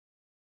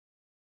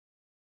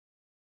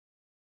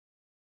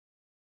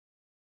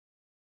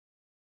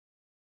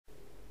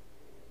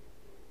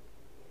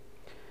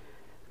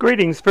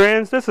Greetings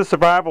friends, this is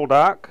Survival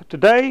Doc.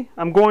 Today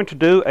I'm going to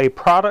do a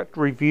product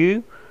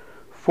review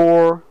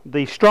for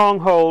the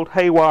Stronghold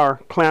Haywire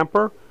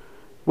Klamper,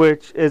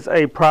 which is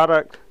a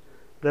product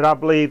that I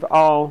believe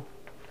all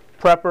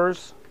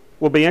preppers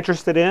will be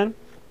interested in.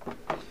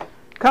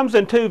 Comes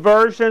in two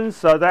versions,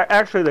 so that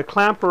actually the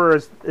clamper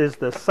is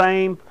the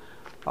same.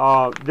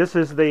 This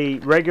is the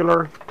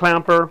regular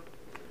clamper.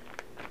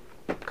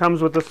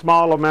 Comes with a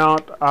small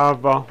amount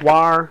of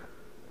wire.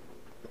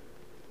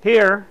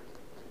 Here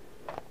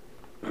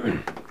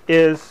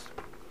is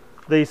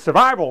the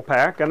survival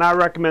pack, and I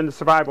recommend the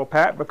survival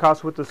pack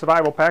because with the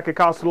survival pack it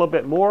costs a little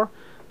bit more,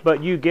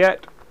 but you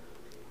get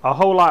a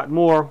whole lot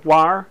more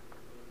wire,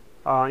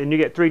 and you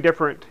get 3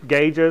 different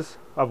gauges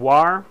of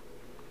wire.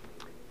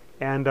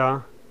 And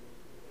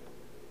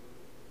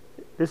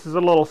this is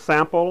a little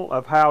sample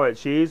of how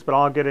it's used, but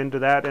I'll get into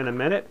that in a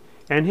minute.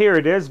 And here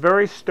it is,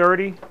 very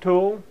sturdy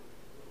tool.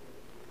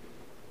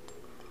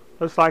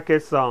 Looks like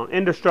it's an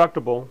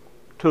indestructible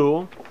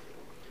tool.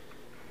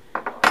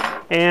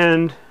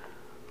 And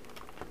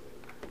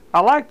I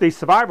like the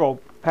survival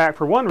pack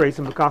for one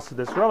reason, because of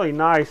this really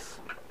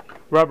nice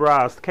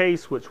rubberized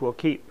case which will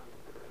keep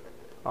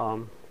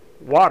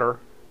water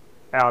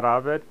out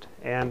of it.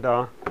 And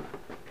I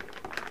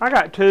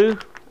got 2.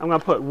 I'm going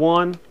to put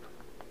one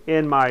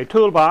in my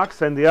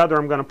toolbox and the other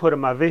I'm going to put in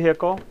my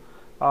vehicle.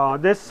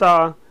 This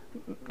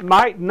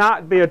might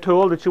not be a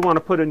tool that you want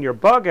to put in your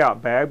bug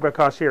out bag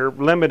because you're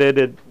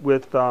limited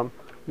with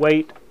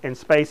weight and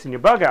space in your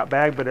bug out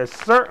bag, but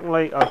it's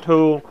certainly a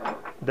tool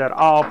that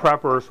all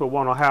preppers will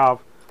want to have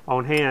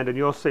on hand, and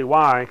you'll see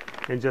why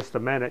in just a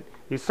minute.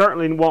 You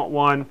certainly want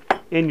one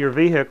in your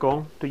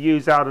vehicle to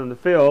use out in the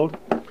field.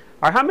 All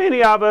right, how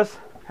many of us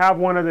have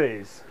one of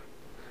these?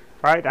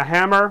 Right, a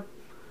hammer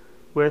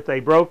with a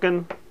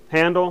broken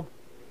handle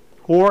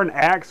or an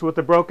axe with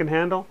a broken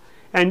handle.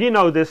 And you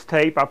know this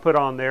tape I put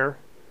on there,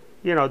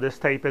 you know this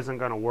tape isn't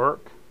going to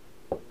work.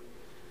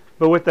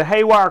 But with the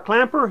Haywire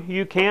Klamper,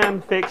 you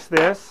can fix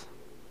this.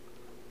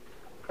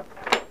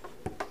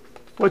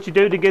 What you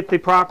do to get the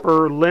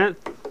proper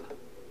length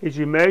is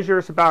you measure.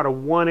 It's about a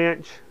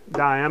 1-inch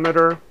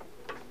diameter.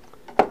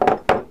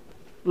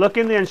 Look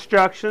in the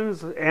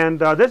instructions, and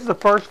this is the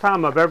first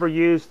time I've ever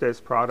used this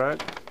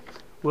product.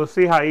 We'll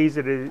see how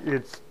easy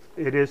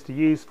it is to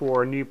use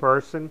for a new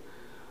person.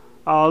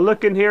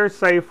 Look in here,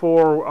 say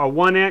for a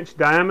 1-inch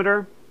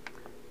diameter,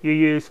 you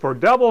use for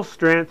double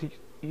strength,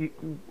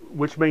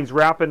 which means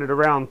wrapping it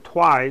around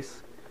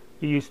twice,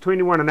 you use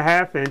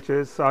 21.5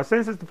 inches.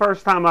 Since it's the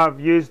first time I've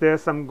used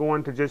this, I'm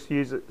going to just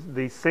use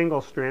the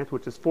single strength,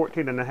 which is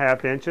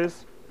 14.5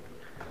 inches.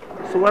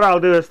 So what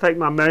I'll do is take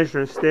my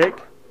measuring stick.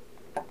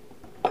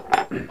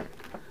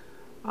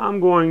 I'm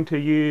going to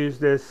use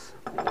this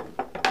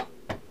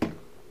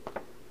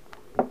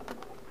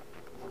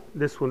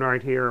one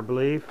right here, I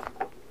believe.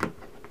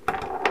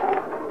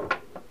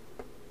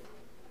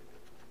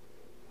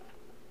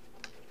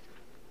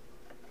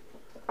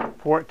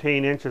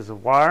 "14 inches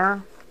of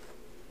wire."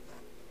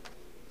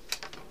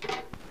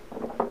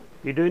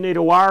 You do need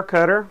a wire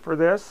cutter for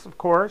this, of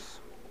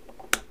course.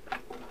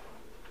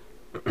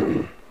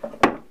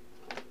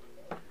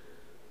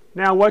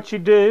 Now what you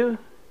do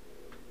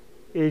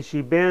is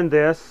you bend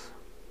this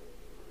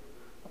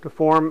to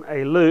form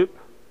a loop.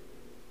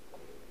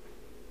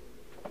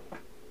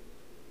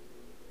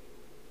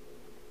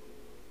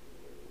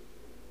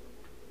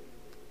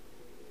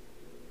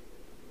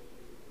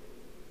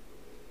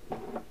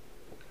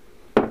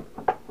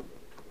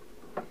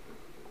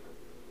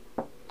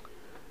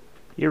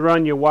 You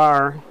run your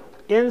wire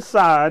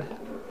inside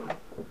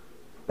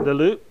the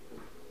loop.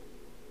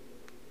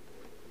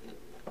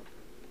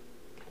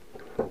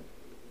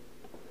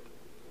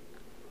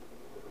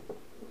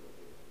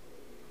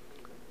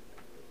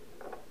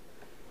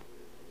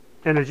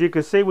 And as you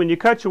can see, when you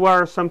cut your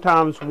wire,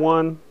 sometimes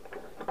one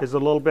is a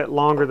little bit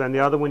longer than the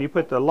other. When you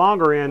put the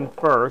longer end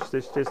first,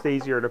 it's just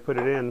easier to put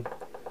it in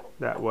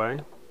that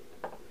way.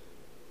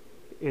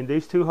 In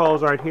these 2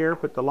 holes right here,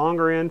 put the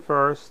longer end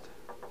first,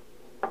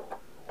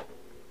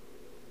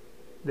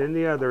 then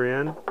the other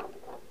end.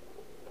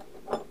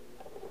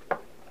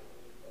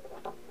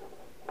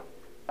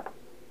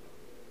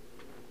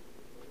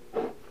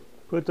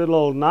 Put the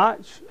little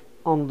notch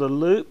on the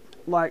loop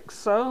like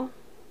so.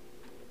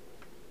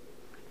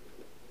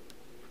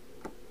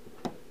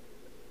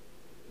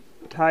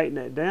 Tighten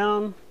it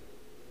down.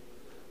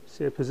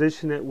 See,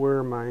 position it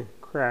where my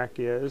crack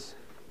is.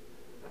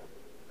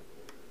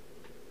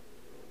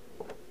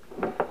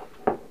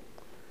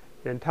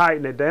 Then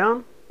tighten it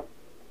down.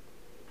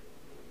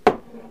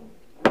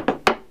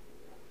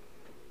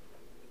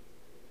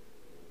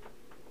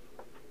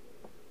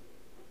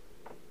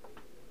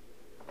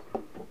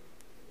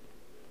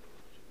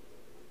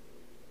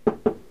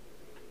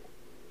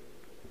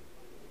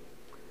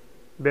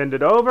 Bend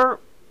it over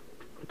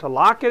to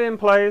lock it in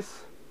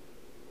place.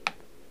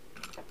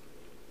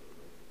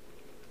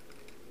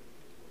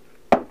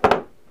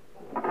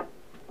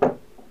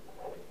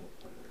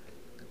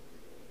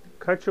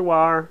 Cut your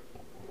wire.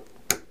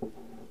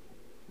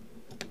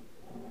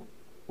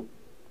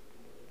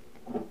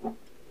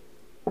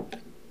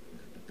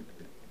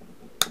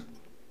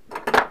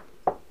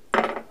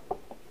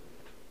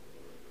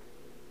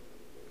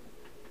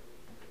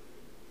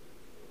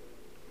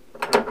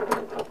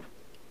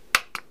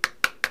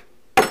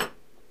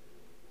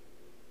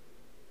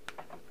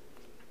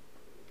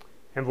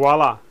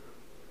 Voila.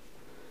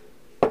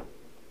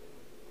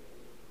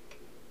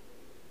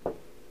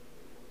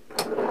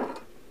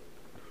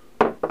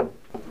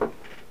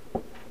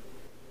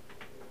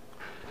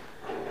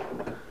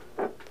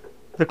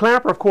 The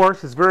clamper, of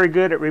course, is very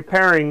good at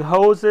repairing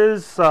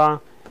hoses.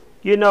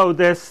 You know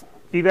this,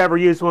 if you've ever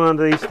used one of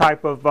these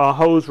type of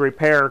hose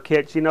repair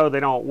kits, you know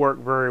they don't work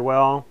very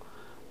well.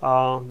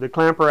 The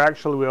clamper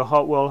actually will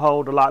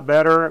hold a lot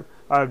better.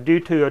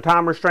 Due to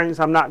time restraints,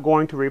 I'm not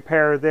going to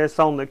repair this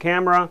on the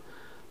camera.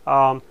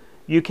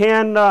 You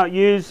can I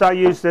use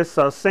this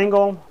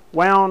single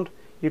wound.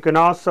 You can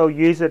also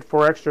use it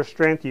for extra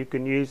strength. You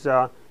can use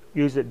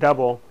it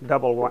double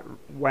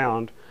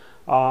wound.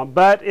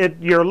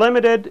 But you're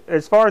limited,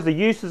 as far as the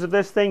uses of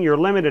this thing, you're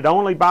limited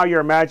only by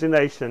your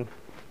imagination.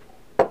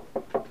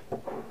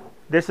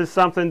 This is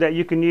something that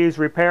you can use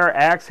repair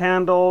axe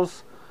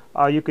handles.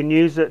 You can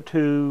use it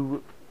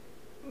to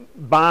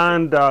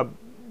bind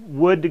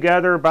wood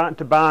together,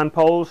 to bind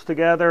poles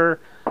together,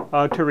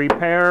 to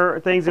repair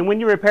things. And when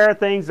you repair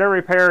things, they're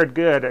repaired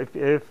good.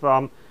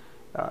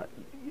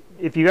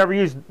 If you ever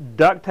use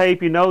duct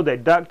tape, you know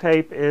that duct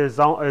tape is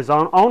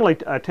only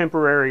a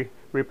temporary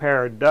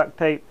repair. Duct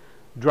tape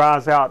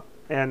dries out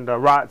and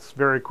rots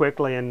very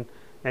quickly and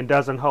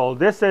doesn't hold.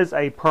 This is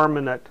a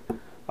permanent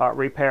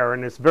repair,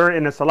 and it's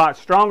a lot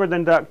stronger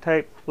than duct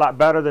tape, a lot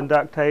better than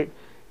duct tape,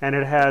 and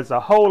it has a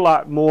whole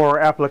lot more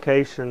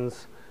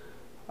applications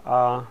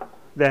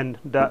than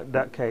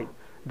duct tape.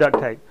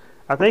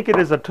 I think it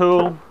is a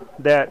tool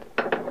that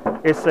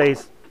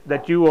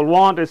that you will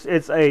want.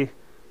 It's a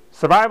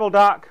Survival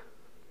Doc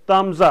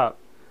thumbs up.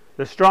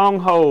 The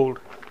Stronghold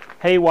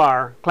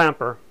Haywire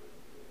Klamper.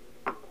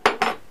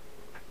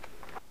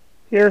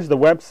 Here's the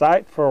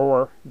website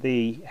for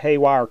the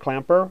Haywire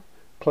Klamper.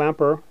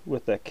 Klamper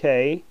with a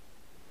K.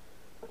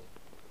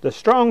 The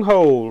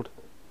Stronghold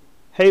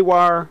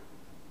Haywire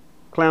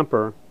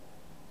Klamper.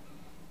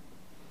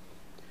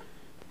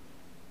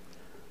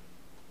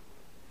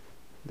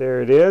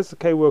 There it is.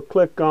 Okay, we'll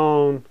click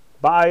on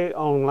Buy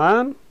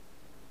Online.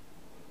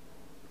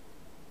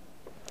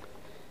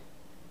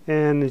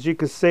 And as you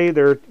can see,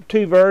 there are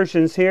two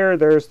versions here.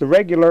 There's the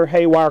regular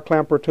Haywire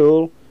Klamper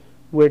tool,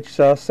 which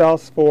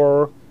sells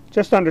for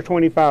just under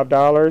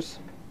 $25.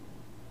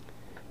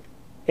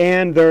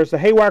 And there's the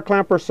Haywire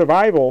Klamper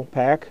Survival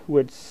Pack,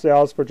 which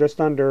sells for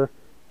just under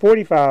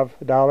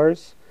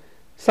 $45.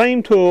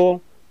 Same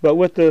tool, but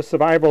with the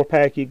Survival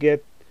Pack you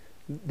get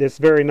this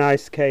very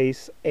nice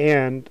case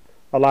and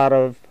a lot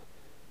of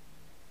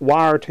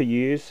wire to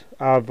use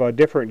of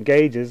different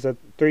gauges,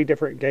 3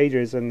 different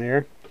gauges in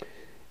there.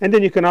 And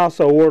then you can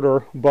also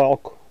order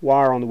bulk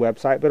wire on the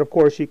website, but of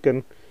course you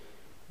can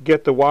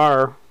get the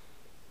wire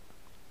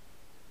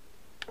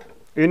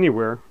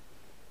anywhere.